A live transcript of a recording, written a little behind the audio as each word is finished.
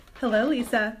Hello,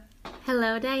 Lisa.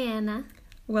 Hello, Diana.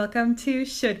 Welcome to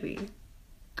Should We?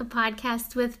 A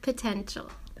podcast with potential.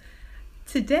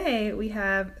 Today we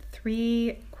have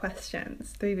three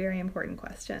very important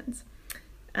questions.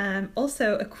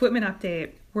 Also, equipment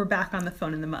update. We're back on the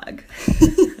phone in the mug.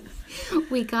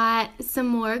 We got some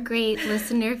more great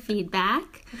listener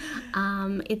feedback.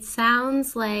 It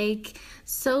sounds like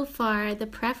so far the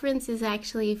preference is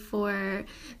actually for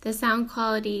the sound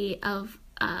quality of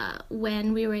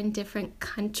when we were in different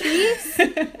countries.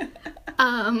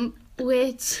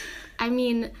 Which, I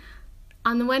mean,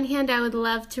 on the one hand, I would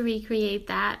love to recreate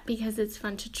that because it's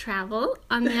fun to travel.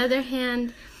 On the other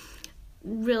hand,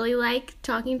 really like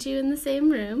talking to you in the same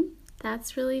room.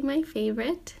 That's really my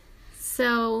favorite.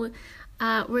 So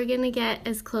we're going to get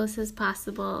as close as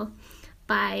possible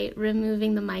by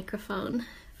removing the microphone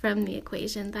from the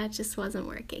equation. That just wasn't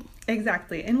working.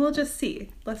 Exactly. And we'll just see.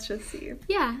 Let's just see.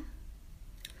 Yeah.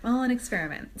 Well, an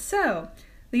experiment. So,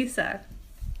 Lisa,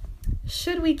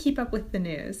 should we keep up with the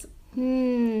news?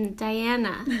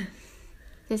 Diana,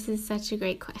 this is such a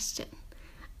great question.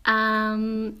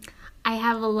 I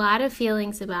have a lot of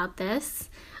feelings about this.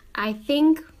 I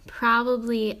think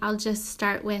probably I'll just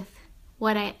start with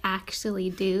what I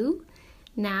actually do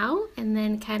now and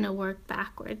then kind of work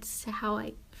backwards to how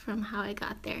I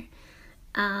got there.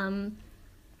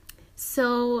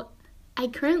 So I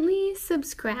currently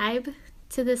subscribe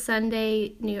to the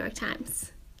Sunday New York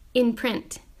Times in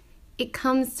print. It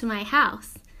comes to my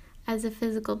house as a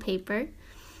physical paper,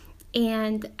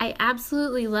 and I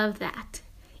absolutely love that.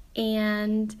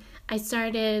 And I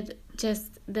started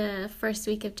just the first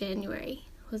week of January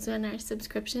was when our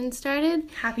subscription started.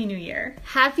 Happy New Year.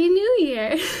 Happy New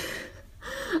Year.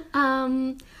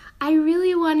 I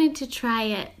really wanted to try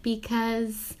it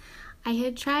because I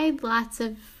had tried lots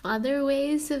of other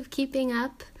ways of keeping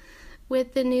up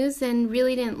with the news and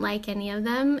really didn't like any of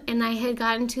them. And I had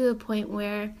gotten to a point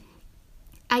where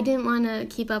I didn't want to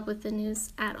keep up with the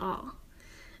news at all.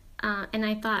 And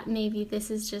I thought maybe this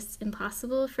is just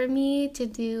impossible for me to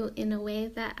do in a way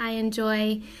that I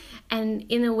enjoy and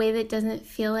in a way that doesn't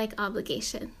feel like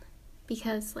obligation.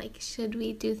 Because, should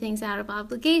we do things out of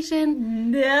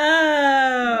obligation?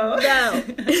 No! No!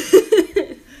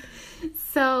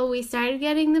 So we started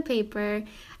getting the paper,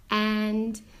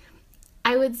 and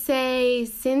I would say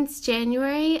since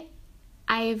January,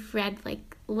 I've read,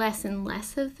 less and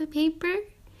less of the paper.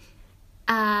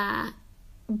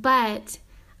 But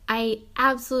I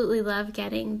absolutely love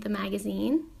getting the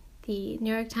magazine, the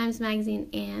New York Times magazine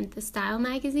and the Style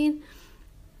magazine.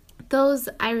 Those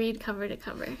I read cover to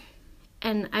cover,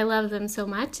 and I love them so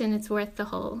much, and it's worth the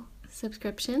whole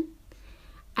subscription.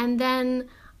 And then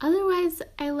otherwise,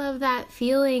 I love that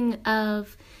feeling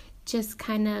of just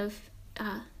kind of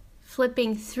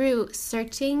flipping through,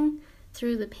 searching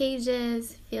through the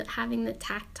pages, having the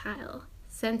tactile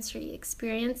sensory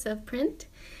experience of print,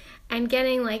 and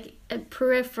getting a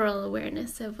peripheral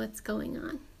awareness of what's going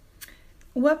on.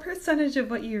 What percentage of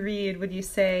what you read would you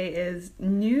say is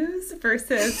news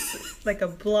versus a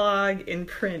blog in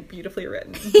print, beautifully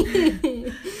written?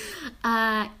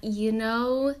 Not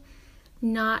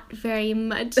very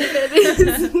much of it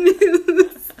is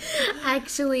news.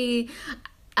 Actually,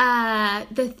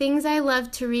 the things I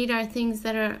love to read are things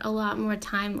that are a lot more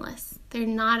timeless. They're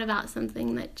not about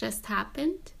something that just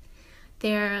happened.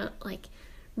 They're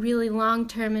really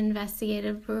long-term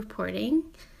investigative reporting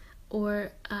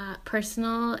or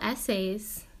personal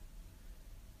essays.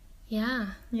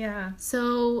 Yeah. Yeah.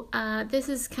 So this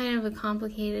is kind of a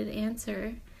complicated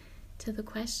answer to the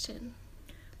question.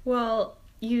 Well,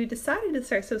 you decided to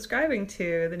start subscribing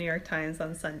to the New York Times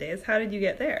on Sundays. How did you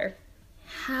get there?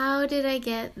 How did I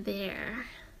get there?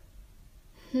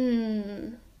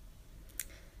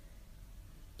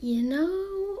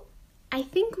 I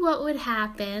think what would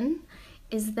happen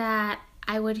is that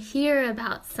I would hear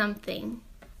about something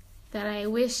that I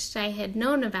wished I had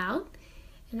known about,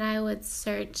 and I would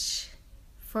search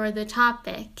for the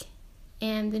topic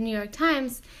and the New York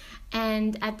Times,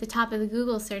 and at the top of the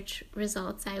Google search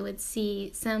results, I would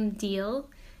see some deal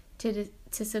to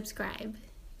subscribe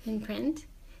in print.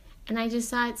 And I just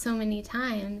saw it so many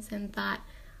times and thought,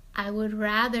 I would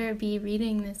rather be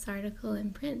reading this article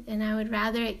in print, and I would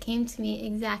rather it came to me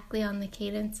exactly on the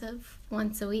cadence of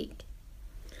once a week.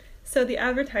 So the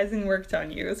advertising worked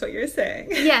on you, is what you're saying.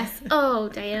 Yes. Oh,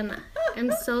 Diana,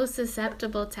 I'm so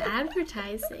susceptible to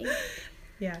advertising.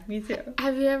 Yeah, me too.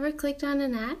 Have you ever clicked on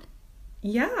an ad?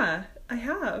 Yeah, I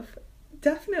have.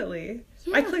 Definitely.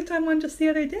 Yeah. I clicked on one just the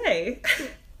other day.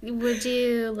 Would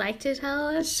you like to tell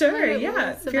us? Sure, what it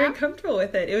yeah. was Very about? comfortable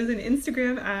with it. It was an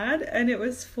Instagram ad, and it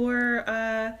was for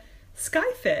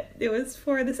SkyFit. It was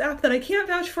for this app that I can't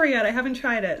vouch for yet. I haven't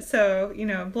tried it, so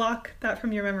block that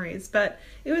from your memories. But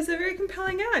it was a very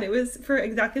compelling ad. It was for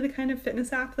exactly the kind of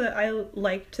fitness app that I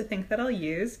like to think that I'll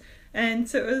use, and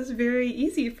so it was very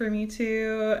easy for me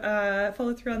to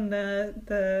follow through on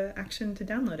the action to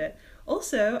download it.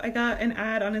 Also, I got an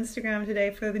ad on Instagram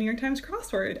today for the New York Times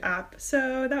crossword app,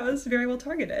 so that was very well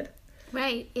targeted.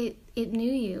 Right. It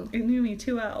knew you. It knew me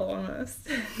too well, almost.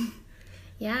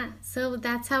 Yeah, so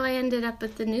that's how I ended up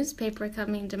with the newspaper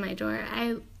coming to my door.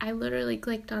 I literally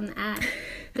clicked on the ad,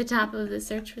 the top of the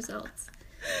search results.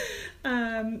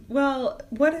 Well,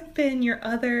 what have been your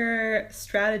other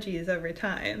strategies over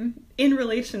time in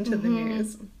relation to the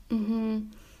news?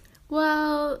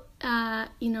 Well,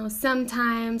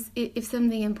 sometimes if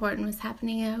something important was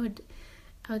happening, I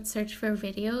would search for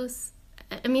videos.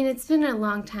 I mean, it's been a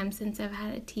long time since I've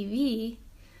had a TV,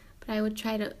 but I would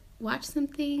try to watch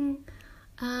something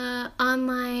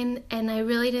online, and I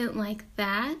really didn't like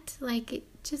that. Like, it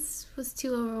just was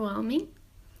too overwhelming.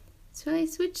 So I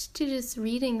switched to just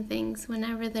reading things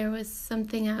whenever there was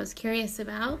something I was curious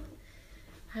about.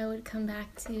 I would come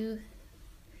back to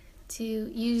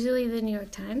usually the New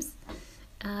York Times.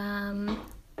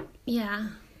 Yeah,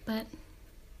 but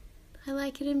I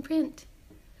like it in print.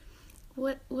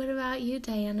 What about you,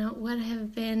 Diana? What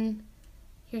have been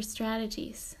your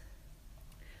strategies?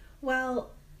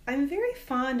 Well, I'm very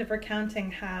fond of recounting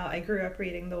how I grew up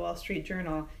reading the Wall Street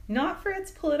Journal, not for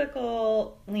its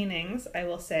political leanings, I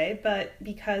will say, but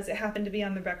because it happened to be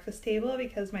on the breakfast table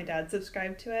because my dad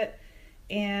subscribed to it.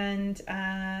 And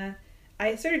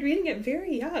I started reading it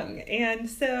very young, and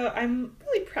so I'm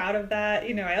really proud of that.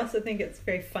 I also think it's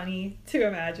very funny to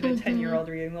imagine a 10-year-old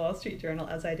reading the Wall Street Journal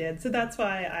as I did, so that's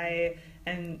why I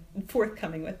am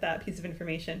forthcoming with that piece of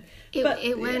information.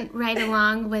 It went right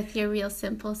along with your Real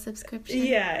Simple subscription.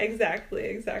 Yeah,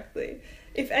 exactly.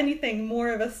 If anything,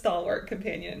 more of a stalwart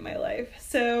companion in my life.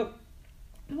 So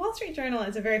the Wall Street Journal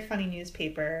is a very funny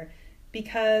newspaper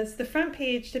because the front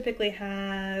page typically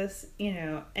has,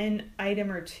 an item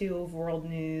or two of world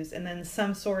news and then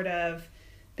some sort of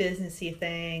businessy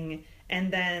thing.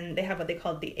 And then they have what they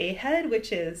call the A-head,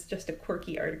 which is just a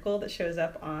quirky article that shows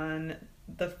up on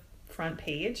the front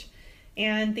page.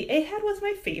 And the A-head was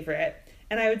my favorite.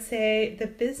 And I would say the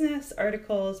business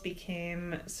articles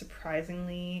became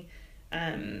surprisingly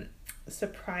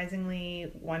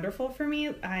wonderful for me.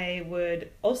 I would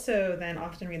also then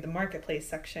often read the marketplace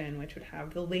section, which would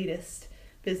have the latest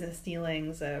business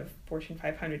dealings of Fortune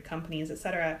 500 companies,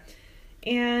 etc.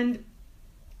 And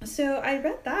so I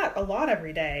read that a lot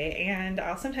every day, and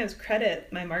I'll sometimes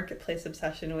credit my marketplace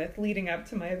obsession with leading up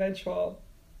to my eventual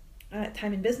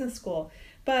time in business school.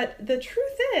 But the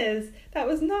truth is that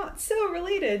was not so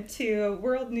related to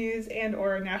world news and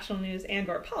or national news and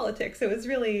or politics. It was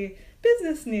really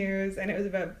business news, and it was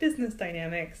about business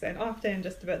dynamics and often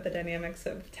just about the dynamics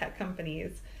of tech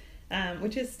companies,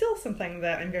 which is still something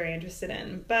that I'm very interested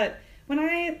in. But when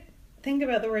I think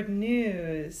about the word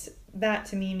news, that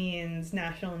to me means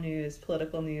national news,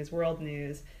 political news, world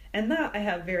news, and that I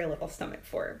have very little stomach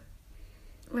for.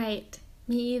 Right,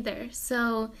 me either.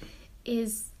 So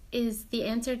is the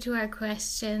answer to our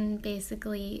question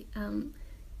basically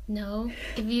no,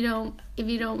 if you don't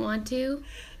want to,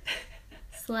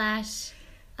 /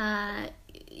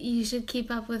 you should keep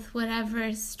up with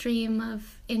whatever stream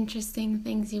of interesting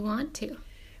things you want to.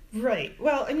 Right.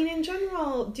 Well, I mean, in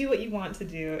general, do what you want to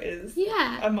do is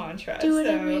a mantra. Do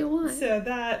whatever you want. So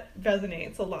that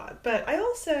resonates a lot. But I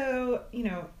also,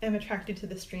 am attracted to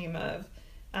the stream of,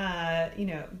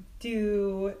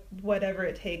 do whatever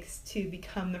it takes to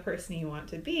become the person you want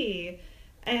to be.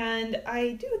 And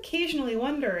I do occasionally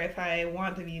wonder if I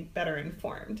want to be better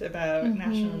informed about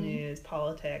national news,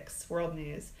 politics, world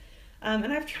news.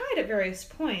 And I've tried at various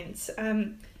points.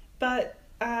 But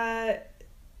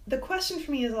the question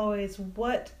for me is always,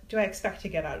 what do I expect to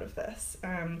get out of this?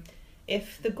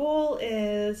 If the goal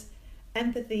is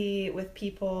empathy with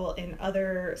people in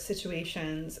other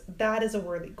situations, that is a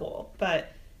worthy goal.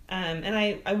 But and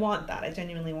I want that. I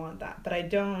genuinely want that. But I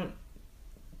don't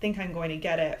think I'm going to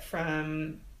get it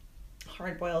from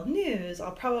hard-boiled news.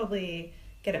 I'll probably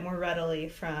get it more readily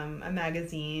from a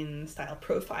magazine style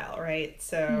profile, right?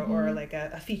 So or like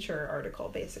a feature article,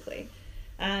 basically.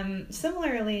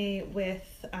 Similarly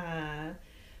with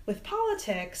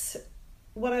politics,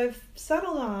 what I've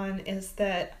settled on is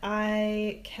that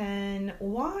I can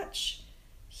watch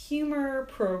humor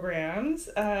programs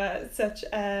such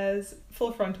as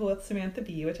Full Frontal with Samantha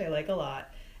Bee, which I like a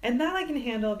lot. And that I can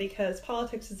handle because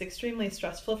politics is extremely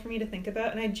stressful for me to think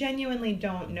about, and I genuinely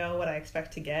don't know what I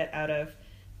expect to get out of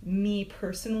me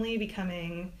personally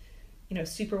becoming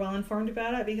super well informed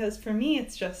about it, because for me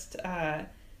it's just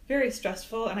very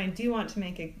stressful, and I do want to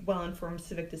make a well-informed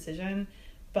civic decision,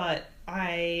 but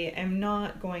I am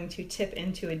not going to tip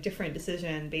into a different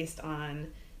decision based on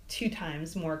 2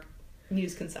 times more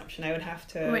news consumption. I would have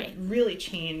to really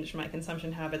change my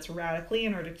consumption habits radically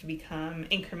in order to become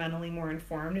incrementally more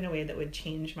informed in a way that would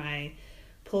change my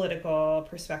political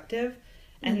perspective.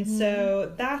 And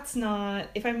so that's not,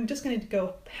 if I'm just going to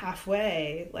go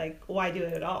halfway, like, why do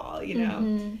it at all,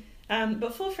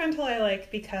 But full frontal I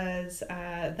like because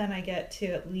then I get to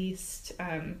at least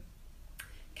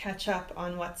catch up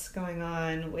on what's going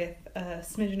on with a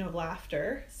smidgen of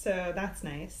laughter. So that's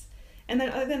nice. And then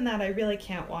other than that, I really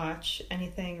can't watch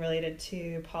anything related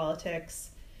to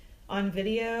politics on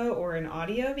video or in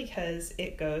audio because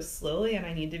it goes slowly and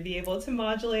I need to be able to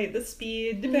modulate the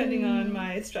speed depending on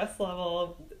my stress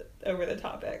level over the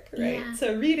topic, right? Yeah.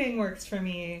 So reading works for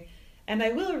me, and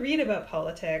I will read about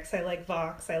politics. I like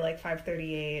Vox, I like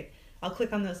 538. I'll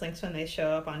click on those links when they show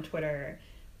up on Twitter,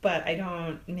 but I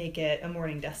don't make it a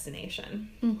morning destination.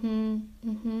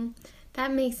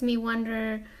 That makes me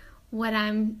wonder what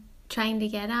I'm trying to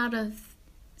get out of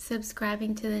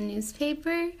subscribing to the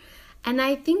newspaper. And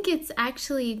I think it's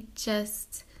actually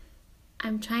just,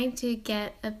 I'm trying to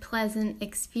get a pleasant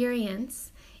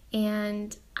experience,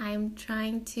 and I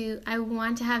want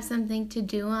to have something to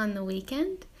do on the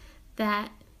weekend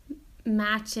that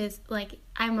matches, like,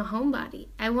 I'm a homebody.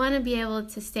 I want to be able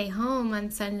to stay home on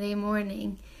Sunday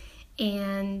morning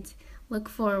and look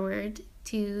forward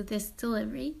to this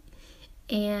delivery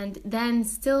and then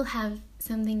still have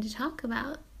something to talk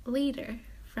about later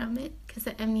from it. Because,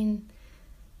 I mean,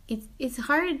 it's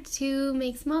hard to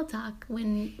make small talk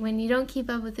when you don't keep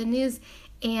up with the news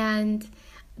and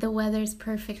the weather's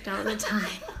perfect all the time.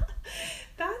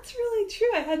 That's really true.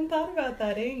 I hadn't thought about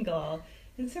that angle.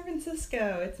 In San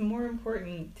Francisco, it's more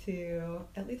important to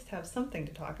at least have something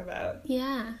to talk about.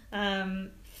 Yeah.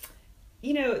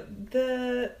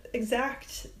 The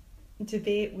exact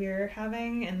debate we're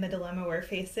having and the dilemma we're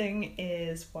facing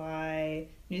is why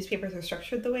newspapers are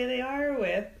structured the way they are,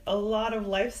 with a lot of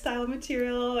lifestyle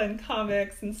material and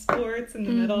comics and sports in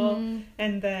the middle,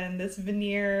 and then this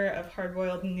veneer of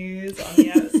hard-boiled news on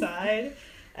the outside.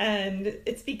 And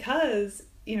it's because,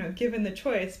 given the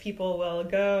choice, people will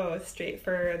go straight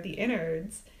for the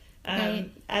innards,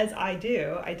 as I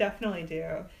do. I definitely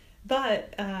do.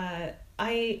 But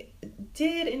I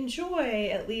did enjoy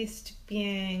at least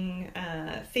being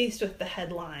faced with the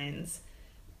headlines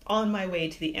on my way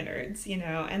to the innards,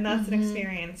 and that's an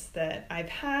experience that I've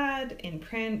had in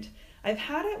print. I've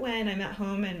had it when I'm at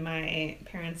home and my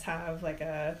parents have like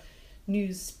a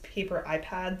newspaper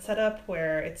iPad set up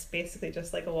where it's basically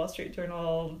just like a Wall Street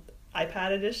Journal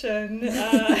iPad edition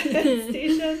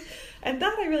station. And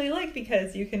that I really like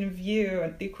because you can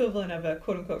view the equivalent of a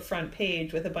quote-unquote front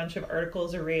page with a bunch of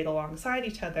articles arrayed alongside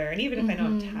each other. And even if I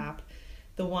don't tap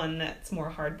the one that's more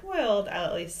hard-boiled, I'll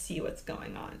at least see what's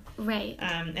going on. Right.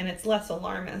 And it's less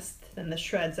alarmist than the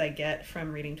shreds I get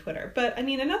from reading Twitter. But, I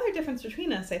mean, another difference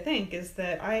between us, I think, is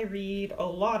that I read a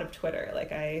lot of Twitter.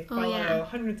 Like, I follow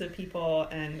hundreds of people,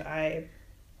 and I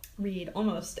read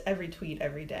almost every tweet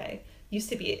every day. Used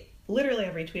to be literally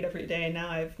every tweet every day. Now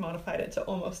I've modified it to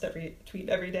almost every tweet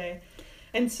every day.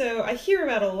 And so I hear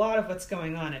about a lot of what's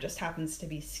going on. It just happens to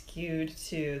be skewed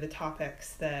to the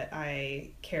topics that I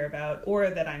care about or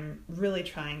that I'm really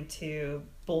trying to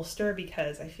bolster,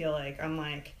 because I feel like,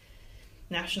 unlike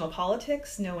national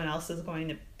politics, no one else is going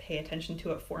to pay attention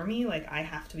to it for me. Like, I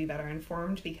have to be better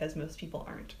informed because most people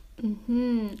aren't.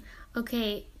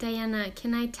 Okay, Diana,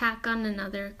 can I tack on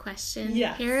another question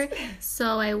Yes. here?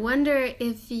 So I wonder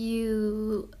if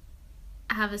you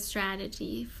have a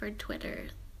strategy for Twitter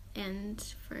and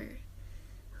for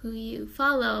who you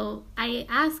follow. I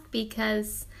ask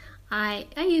because I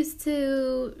used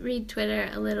to read Twitter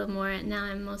a little more. Now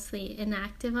I'm mostly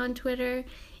inactive on Twitter,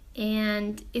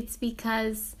 and it's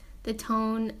because the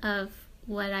tone of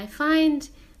what I find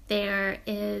there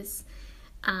is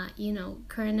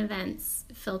current events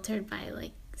filtered by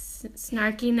like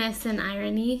snarkiness and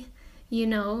irony,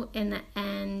 and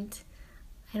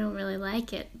I don't really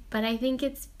like it. But I think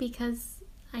it's because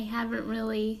I haven't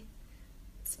really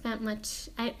spent much,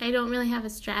 I don't really have a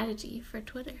strategy for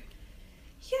Twitter.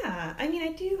 Yeah, I mean,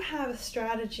 I do have a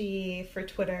strategy for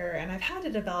Twitter, and I've had to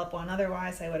develop one.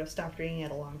 Otherwise, I would have stopped reading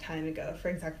it a long time ago for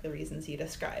exactly the reasons you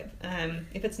describe.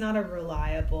 If it's not a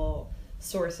reliable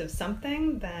source of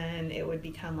something, then it would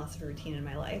become less of a routine in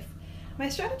my life. My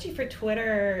strategy for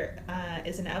Twitter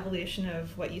is an evolution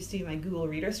of what used to be my Google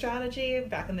Reader strategy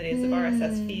back in the days of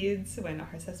RSS feeds, when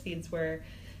RSS feeds were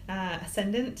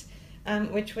ascendant.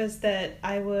 which was that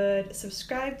I would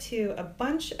subscribe to a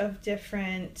bunch of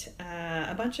different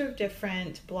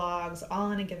blogs,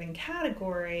 all in a given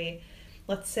category.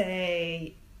 Let's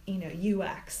say,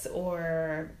 UX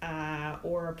or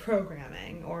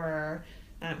programming or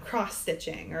cross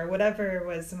stitching or whatever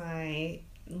was my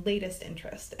latest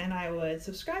interest, and I would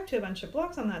subscribe to a bunch of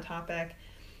blogs on that topic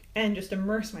and just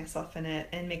immerse myself in it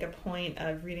and make a point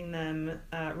of reading them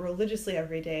religiously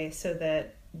every day, so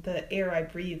that the air I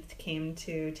breathed came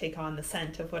to take on the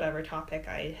scent of whatever topic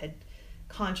I had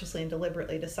consciously and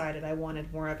deliberately decided I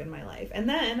wanted more of in my life. And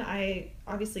then I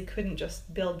obviously couldn't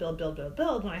just build.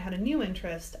 When I had a new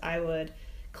interest, I would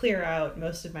clear out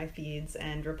most of my feeds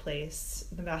and replace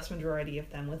the vast majority of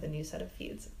them with a new set of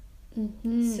feeds.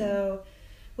 Mm-hmm. So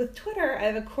with Twitter, I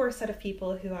have a core set of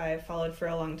people who I've followed for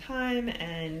a long time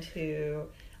and who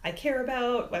I care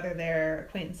about, whether they're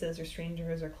acquaintances or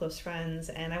strangers or close friends,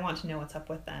 and I want to know what's up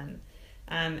with them.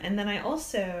 And then I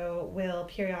also will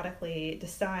periodically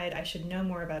decide I should know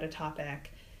more about a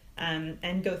topic,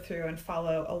 and go through and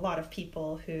follow a lot of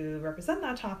people who represent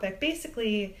that topic,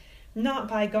 basically not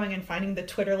by going and finding the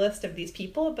Twitter list of these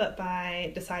people, but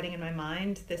by deciding in my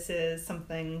mind, this is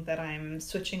something that I'm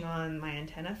switching on my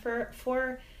antenna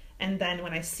for. And then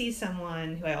when I see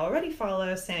someone who I already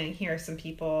follow saying, here are some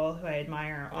people who I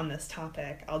admire on this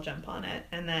topic, I'll jump on it.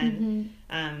 And then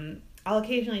I'll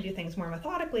occasionally do things more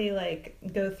methodically, like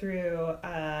go through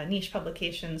a niche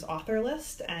publications author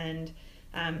list and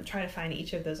try to find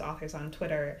each of those authors on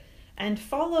Twitter and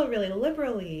follow really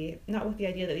liberally, not with the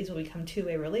idea that these will become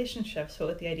two-way relationships, but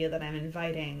with the idea that I'm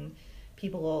inviting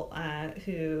people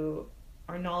who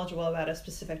are knowledgeable about a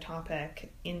specific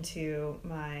topic into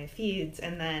my feeds.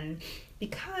 And then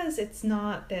because it's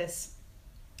not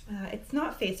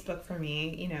Facebook for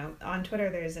me, on Twitter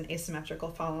there's an asymmetrical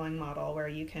following model where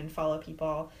you can follow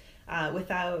people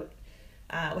without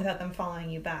them following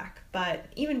you back. But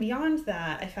even beyond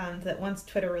that, I found that once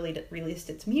Twitter released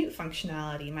its mute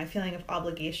functionality, my feeling of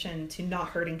obligation to not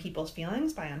hurting people's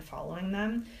feelings by unfollowing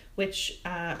them, which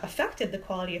affected the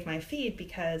quality of my feed,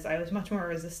 because I was much more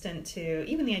resistant to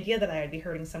even the idea that I would be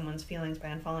hurting someone's feelings by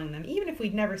unfollowing them. Even if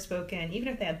we'd never spoken, even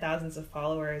if they had thousands of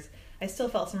followers, I still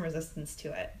felt some resistance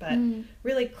to it. But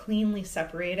really cleanly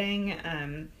separating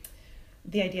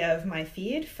the idea of my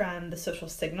feed from the social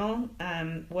signal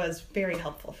was very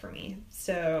helpful for me.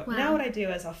 So now what I do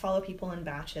is I'll follow people in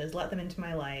batches, let them into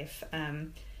my life,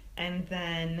 and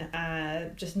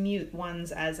then just mute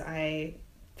ones as I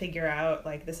figure out,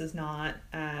 like, this is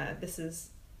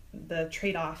the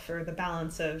trade-off or the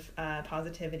balance of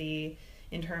positivity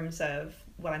in terms of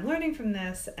what I'm learning from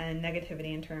this, and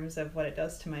negativity in terms of what it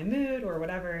does to my mood or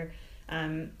whatever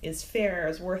is fair,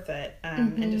 is worth it,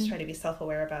 and just try to be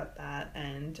self-aware about that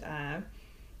and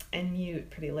mute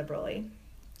pretty liberally.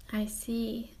 I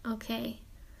see. Okay.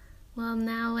 Well,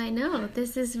 now I know.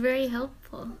 This is very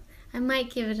helpful. I might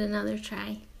give it another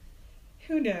try.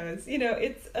 Who knows?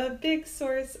 It's a big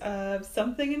source of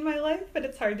something in my life, but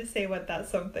it's hard to say what that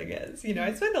something is.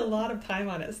 I spend a lot of time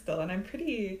on it still, and I'm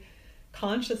pretty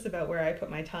conscious about where I put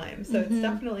my time. So it's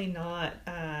definitely not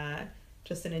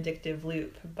just an addictive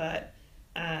loop, but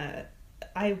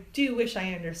I do wish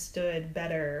I understood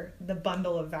better the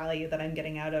bundle of value that I'm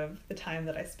getting out of the time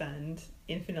that I spend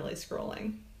infinitely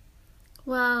scrolling.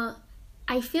 Well,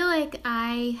 I feel like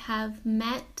I have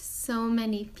met so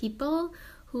many people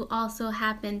who also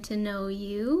happen to know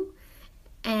you,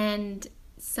 and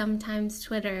sometimes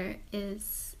Twitter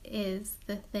is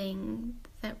the thing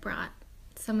that brought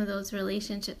some of those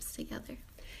relationships together.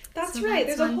 That's right.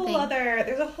 There's a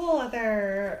whole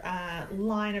other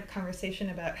line of conversation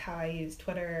about how I use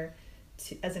Twitter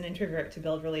as an introvert to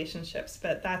build relationships,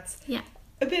 but that's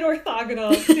a bit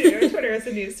orthogonal to Twitter as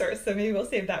a news source, so maybe we'll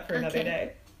save that for another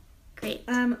day. Great.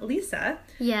 Lisa.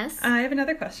 Yes? I have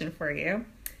another question for you.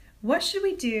 What should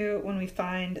we do when we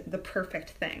find the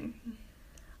perfect thing?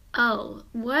 Oh,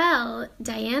 well,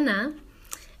 Diana,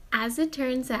 as it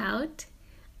turns out,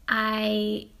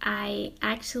 I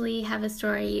actually have a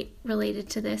story related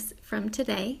to this from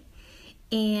today.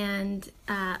 And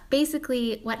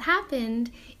basically what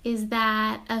happened is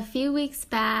that a few weeks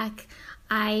back,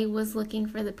 I was looking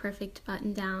for the perfect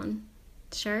button-down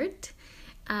shirt.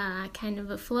 Kind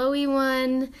of a flowy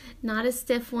one, not a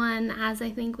stiff one, as I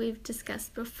think we've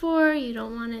discussed before. You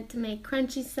don't want it to make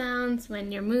crunchy sounds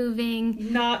when you're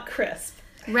moving. Not crisp.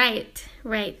 Right.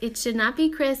 It should not be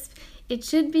crisp. It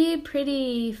should be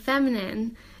pretty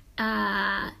feminine,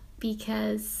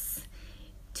 because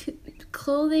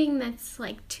clothing that's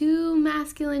like too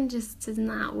masculine just does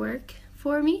not work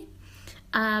for me.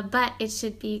 But it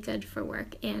should be good for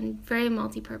work and very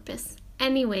multi-purpose.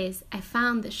 Anyways, I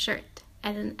found the shirt.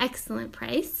 at an excellent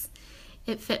price.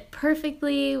 It fit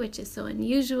perfectly, which is so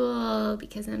unusual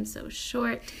because I'm so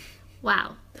short.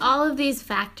 Wow, all of these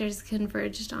factors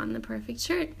converged on the perfect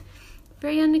shirt.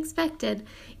 Very unexpected.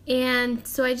 And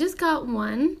so I just got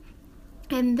one,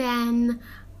 and then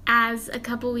as a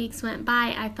couple weeks went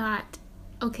by, I thought,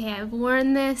 okay, I've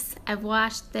worn this, I've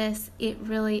washed this, it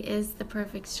really is the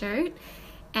perfect shirt.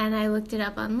 And I looked it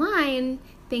up online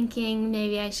thinking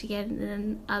maybe I should get it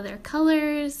in other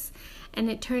colors, and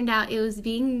it turned out it was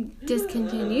being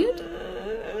discontinued.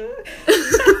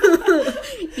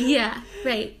 Yeah,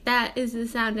 right. That is the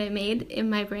sound I made in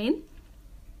my brain.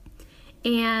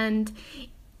 And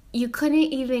you couldn't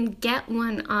even get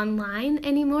one online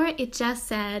anymore. It just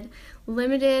said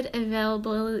limited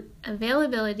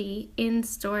availability in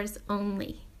stores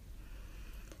only.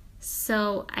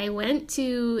 So I went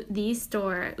to the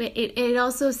store. It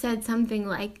also said something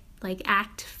like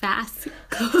act fast,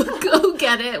 go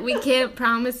get it. We can't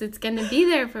promise it's going to be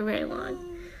there for very long.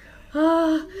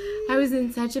 Oh, I was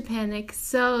in such a panic.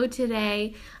 So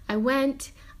today I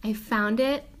went, I found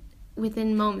it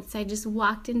within moments. I just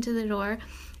walked into the door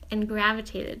and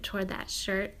gravitated toward that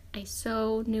shirt. I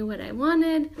so knew what I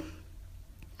wanted.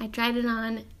 I tried it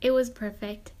on. It was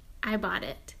perfect. I bought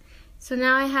it. So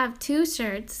now I have 2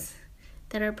 shirts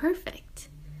that are perfect.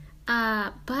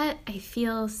 But I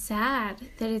feel sad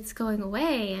that it's going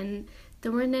away, and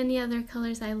there weren't any other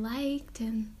colors I liked,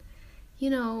 and you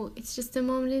know, it's just a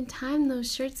moment in time.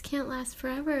 Those shirts can't last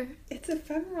forever. It's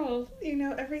ephemeral. You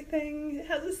know, everything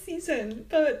has a season,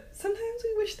 but sometimes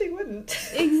we wish they wouldn't.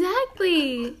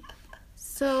 Exactly.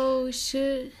 So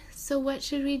what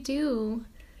should we do?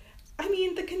 I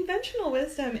mean, the conventional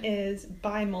wisdom is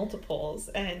buy multiples,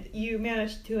 and you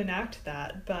managed to enact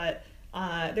that, but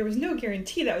there was no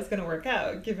guarantee that was going to work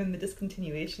out given the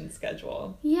discontinuation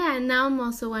schedule. Yeah, and now I'm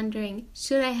also wondering,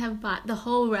 should I have bought the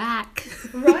whole rack?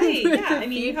 Right, yeah. I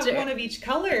mean, you have one of each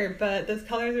color, but those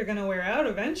colors are going to wear out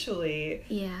eventually.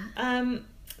 Yeah.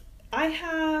 I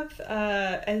have,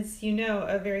 as you know,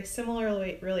 a very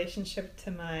similar relationship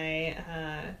to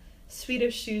my suite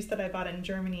of shoes that I bought in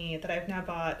Germany that I've now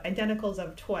bought identicals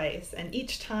of twice. And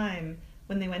each time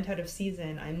when they went out of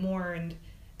season, I mourned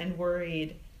and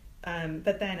worried.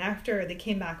 But then after they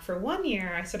came back for 1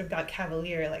 year, I sort of got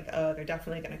cavalier, like, oh, they're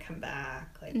definitely going to come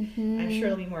back. Like, I'm sure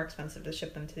it'll be more expensive to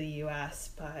ship them to the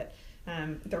U.S., but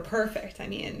they're perfect. I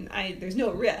mean, there's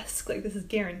no risk. Like, this is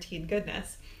guaranteed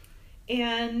goodness.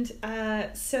 And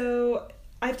so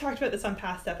I've talked about this on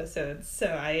past episodes, so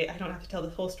I don't have to tell the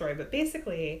whole story, but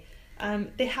basically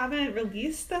they haven't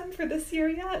released them for this year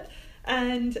yet.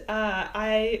 And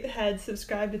I had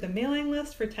subscribed to the mailing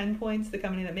list for 10 Points, the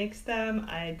company that makes them.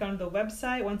 I had gone to the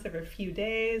website once every few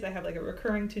days. I have like a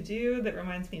recurring to-do that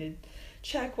reminds me to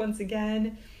check once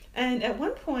again. And at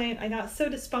one point, I got so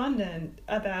despondent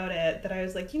about it that I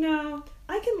was like, you know,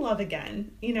 I can love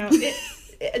again. You know,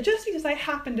 just because I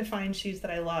happened to find shoes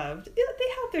that I loved, they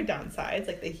have their downsides.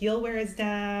 Like the heel wear is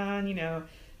down, you know,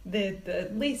 the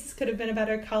laces could have been a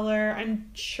better color.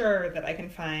 I'm sure that I can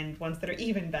find ones that are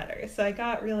even better. So I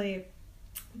got really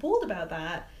bold about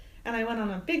that, and I went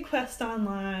on a big quest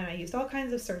online. I used all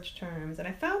kinds of search terms, and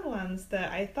I found ones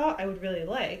that I thought I would really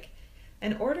like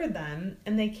and ordered them,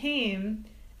 and they came,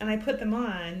 and I put them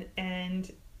on,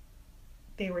 and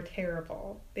they were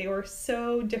terrible. They were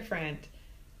so different.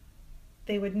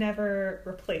 They would never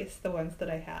replace the ones that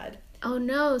I had. Oh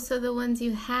no, so the ones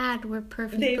you had were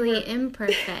perfectly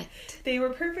imperfect. They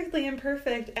were perfectly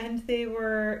imperfect, and they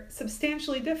were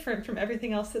substantially different from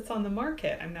everything else that's on the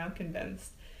market, I'm now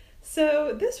convinced.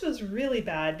 So this was really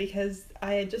bad because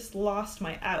I had just lost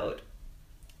my out.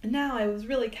 And now I was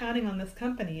really counting on this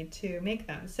company to make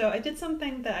them. So I did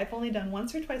something that I've only done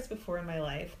once or twice before in my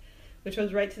life, which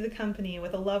was write to the company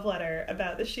with a love letter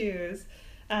about the shoes.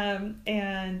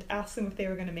 And asked them if they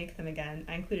were going to make them again.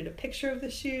 I included a picture of the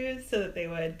shoes so that they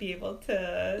would be able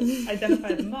to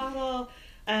identify the model.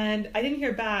 And I didn't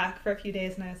hear back for a few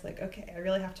days, and I was like, okay, I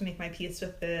really have to make my peace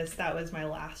with this. That was my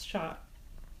last shot.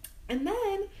 And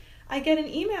then I get an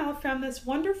email from this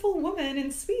wonderful woman in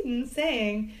Sweden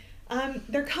saying,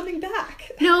 they're coming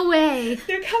back. No way.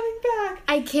 They're coming back.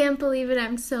 I can't believe it.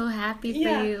 I'm so happy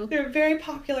for you. They're a very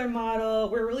popular model.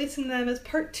 We're releasing them as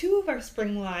part 2 of our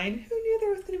spring line. Who knew there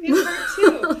was going to be a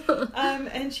part 2?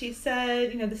 And she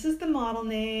said, you know, this is the model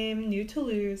name, New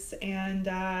Toulouse,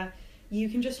 and you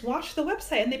can just watch the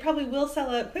website, and they probably will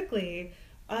sell out quickly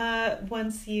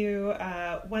once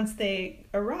they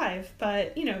arrive.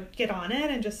 But, you know, get on it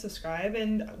and just subscribe,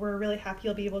 and we're really happy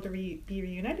you'll be able to be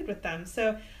reunited with them.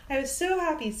 So I was so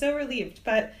happy, so relieved.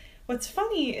 But what's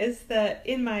funny is that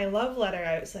in my love letter,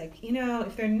 I was like,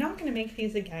 if they're not going to make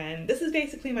these again, this is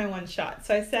basically my one shot.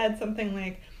 So I said something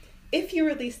like, if you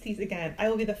release these again, I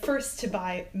will be the first to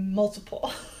buy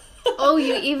multiple. Oh,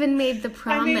 you even made the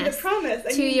promise. I made the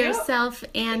promise. To yourself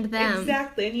and them.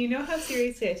 Exactly. And you know how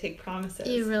seriously I take promises.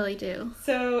 You really do.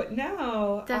 So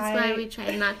now That's why we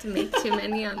try not to make too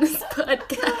many on this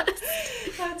podcast.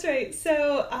 That's right.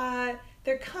 So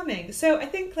they're coming. So I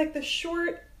think like the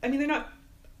short, I'm gonna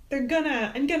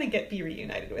be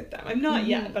reunited with them. I'm not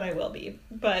yet, but I will be.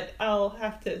 But I'll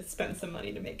have to spend some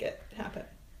money to make it happen.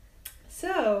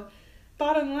 So,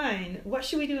 bottom line, what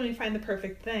should we do when we find the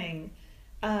perfect thing?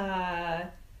 Buy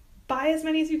as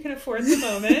many as you can afford at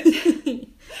the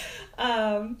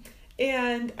moment.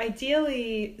 And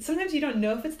ideally, sometimes you don't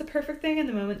know if it's the perfect thing in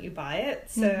the moment you buy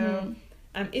it. So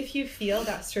if you feel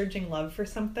that surging love for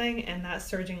something, and that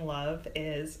surging love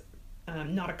is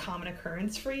not a common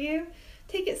occurrence for you,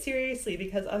 take it seriously,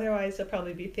 because otherwise you'll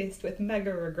probably be faced with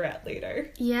mega regret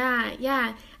later.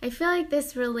 Yeah. I feel like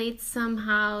this relates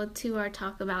somehow to our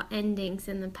talk about endings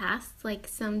in the past. Like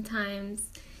sometimes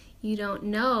you don't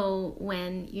know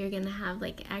when you're going to have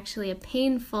like actually a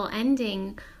painful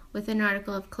ending with an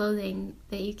article of clothing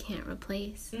that you can't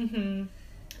replace. Mm-hmm.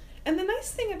 And the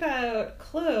nice thing about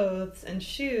clothes and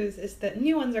shoes is that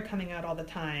new ones are coming out all the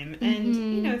time.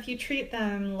 And, if you treat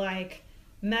them like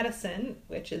medicine,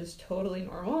 which is totally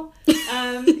normal,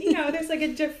 there's like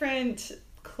a different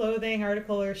clothing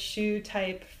article or shoe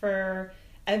type for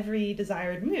every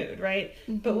desired mood, right?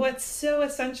 But what's so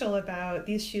essential about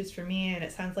these shoes for me, and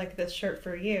it sounds like this shirt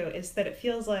for you, is that it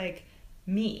feels like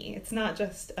me. It's not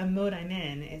just a mode I'm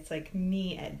in, it's like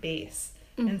me at base.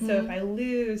 And so if I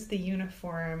lose the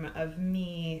uniform of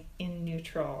me in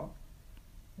neutral,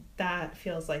 that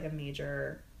feels like a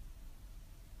major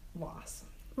loss.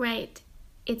 Right.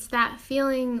 It's that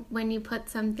feeling when you put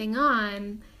something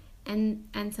on and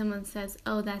someone says,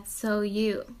 oh, that's so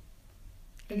you.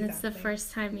 And it's the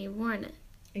first time you've worn it.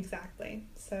 Exactly.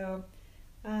 So,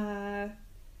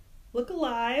 look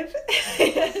alive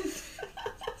and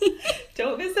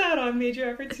don't miss out on major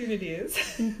opportunities.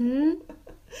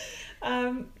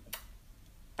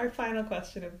 Our final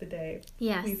question of the day.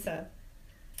 Yes. Lisa,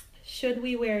 should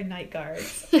we wear night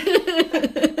guards?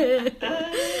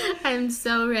 I'm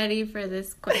so ready for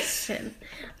this question.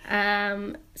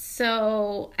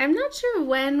 So I'm not sure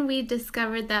when we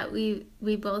discovered that we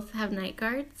both have night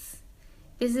guards.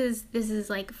 This is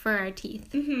like for our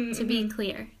teeth, to be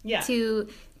clear. Yeah. To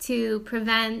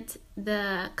prevent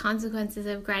the consequences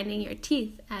of grinding your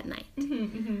teeth at night.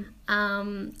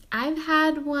 I've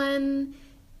had one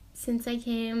since I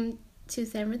came to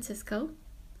San Francisco,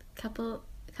 couple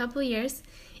years,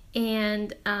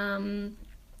 and I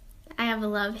have a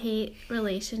love-hate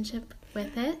relationship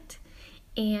with it.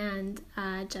 And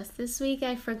just this week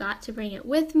I forgot to bring it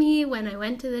with me when I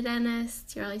went to the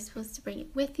dentist. You're always supposed to bring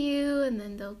it with you, and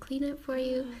then they'll clean it for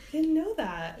you. Didn't know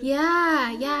that.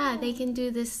 Yeah, they can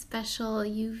do this special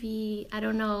UV,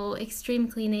 extreme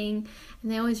cleaning, and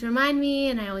they always remind me,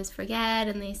 and I always forget,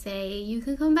 and they say, you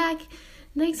can come back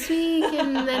next week,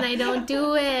 and then I don't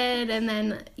do it, and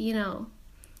then,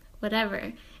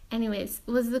 whatever. Anyways,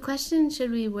 was the question,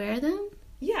 should we wear them?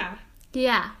 Yeah,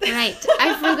 right.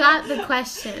 I forgot the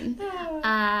question.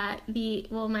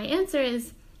 My answer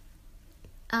is,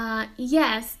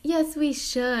 yes, we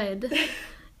should.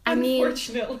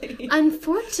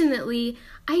 Unfortunately,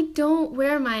 I don't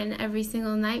wear mine every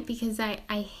single night because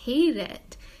I hate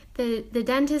it. The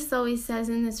dentist always says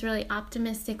in this really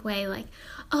optimistic way, like,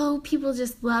 oh, people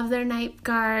just love their night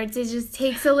guards. It just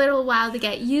takes a little while to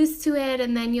get used to it,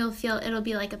 and then you'll feel it'll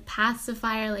be like a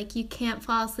pacifier, like you can't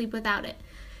fall asleep without it.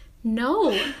 No,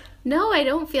 I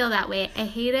don't feel that way. I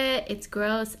hate it. It's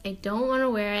gross. I don't want to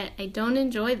wear it. I don't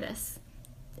enjoy this.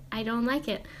 I don't like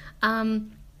it.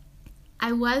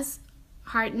 I was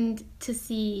heartened to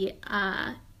see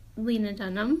Lena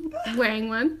Dunham wearing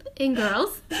one in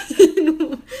Girls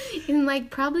in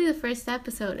like probably the first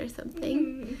episode or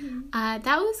something.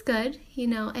 That was good.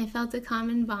 I felt a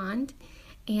common bond,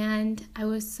 and I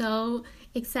was so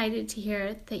excited to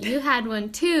hear that you had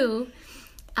one too.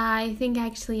 I think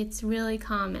actually it's really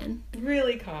common.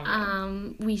 Really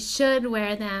common. We should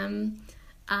wear them,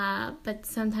 but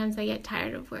sometimes I get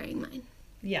tired of wearing mine.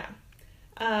 Yeah.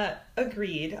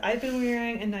 Agreed. I've been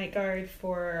wearing a night guard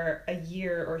for a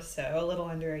year or so, a little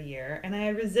under a year, and I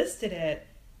resisted it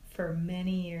for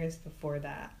many years before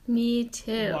that. Me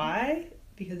too. Why?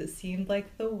 Because it seemed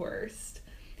like the worst.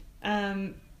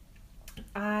 I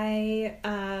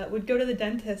would go to the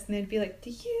dentist and they'd be like,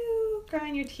 do you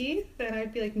grind your teeth? And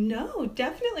I'd be like, no,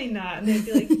 definitely not. And they'd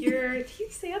be like, your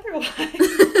teeth say otherwise.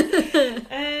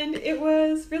 And,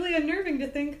 was really unnerving to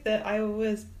think that I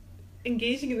was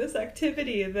engaging in this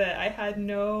activity that I had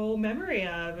no memory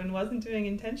of and wasn't doing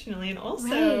intentionally. And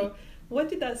also, Right. what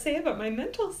did that say about my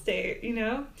mental state, you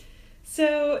know?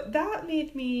 So that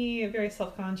made me very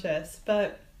self-conscious.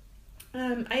 But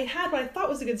I had what I thought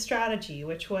was a good strategy,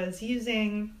 which was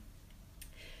using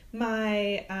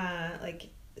my like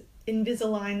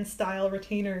Invisalign style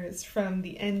retainers from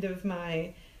the end of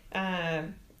my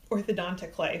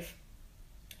orthodontic life,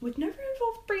 which never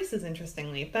involved braces,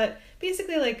 interestingly, but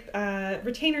basically like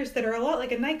retainers that are a lot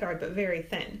like a night guard but very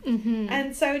thin. Mm-hmm.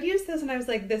 And so I would use this and I was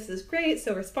like, this is great,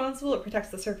 so responsible, it protects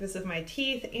the surface of my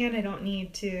teeth, and I don't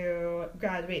need to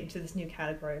graduate into this new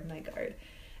category of night guard.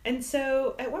 And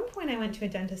so at one point I went to a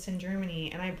dentist in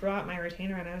Germany and I brought my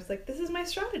retainer and I was like, this is my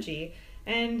strategy.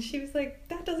 And she was like,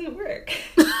 that doesn't work.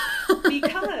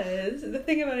 Because the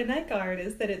thing about a night guard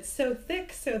is that it's so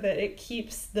thick so that it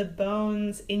keeps the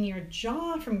bones in your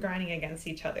jaw from grinding against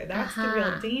each other. That's the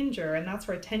real danger, and that's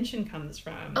where tension comes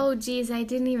from. Oh, geez, I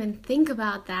didn't even think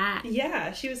about that.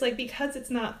 Yeah, she was like, because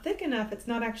it's not thick enough, it's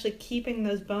not actually keeping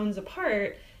those bones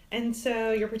apart. And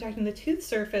so you're protecting the tooth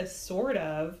surface, sort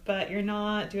of, but you're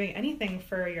not doing anything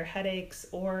for your headaches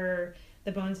or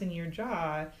the bones in your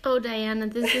jaw. Oh, Diana,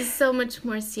 this is so much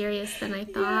more serious than I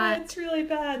thought. Yeah, it's really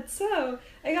bad. So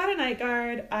I got a night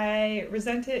guard. I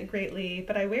resent it greatly,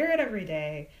 but I wear it every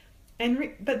day.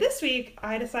 But this week,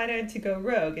 I decided to go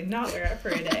rogue and not wear it for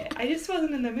a day. I just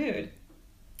wasn't in the mood.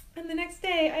 And the next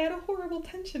day, I had a horrible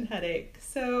tension headache.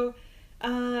 So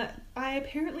I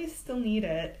apparently still need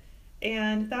it.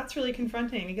 And that's really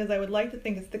confronting because I would like to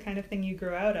think it's the kind of thing you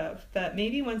grow out of. But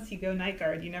maybe once you go night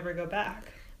guard, you never go back.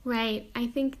 Right. I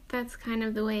think that's kind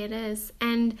of the way it is.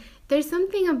 And there's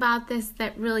something about this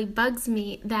that really bugs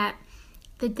me, that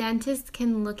the dentist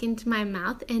can look into my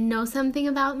mouth and know something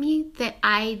about me that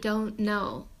I don't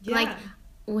know. Yeah. Like,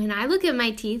 when I look at my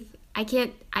teeth, I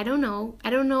don't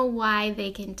know why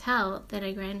they can tell that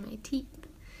I grind my teeth,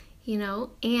 you know?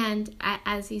 And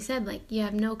as you said, like, you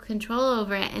have no control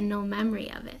over it and no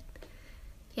memory of it.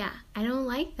 Yeah, I don't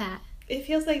like that. It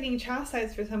feels like being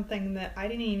chastised for something that I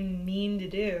didn't even mean to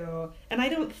do. And I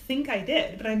don't think I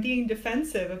did, but I'm being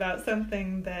defensive about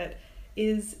something that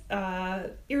is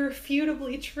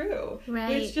irrefutably true. Right.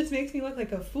 Which just makes me look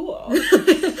like a fool.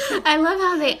 I love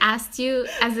how they asked you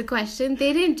as a question.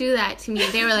 They didn't do that to me.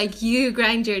 They were like, you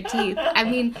grind your teeth. I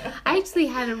mean, I actually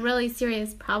had a really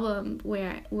serious problem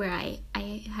where I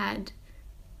had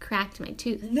cracked my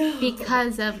tooth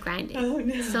because of grinding. Oh,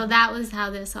 no. So that was how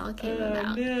this all came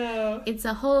about. No. It's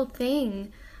a whole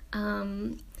thing.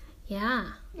 Yeah.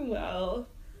 Well,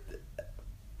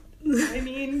 I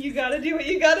mean, you gotta do what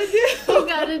you gotta do. You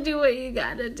gotta do what you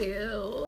gotta do.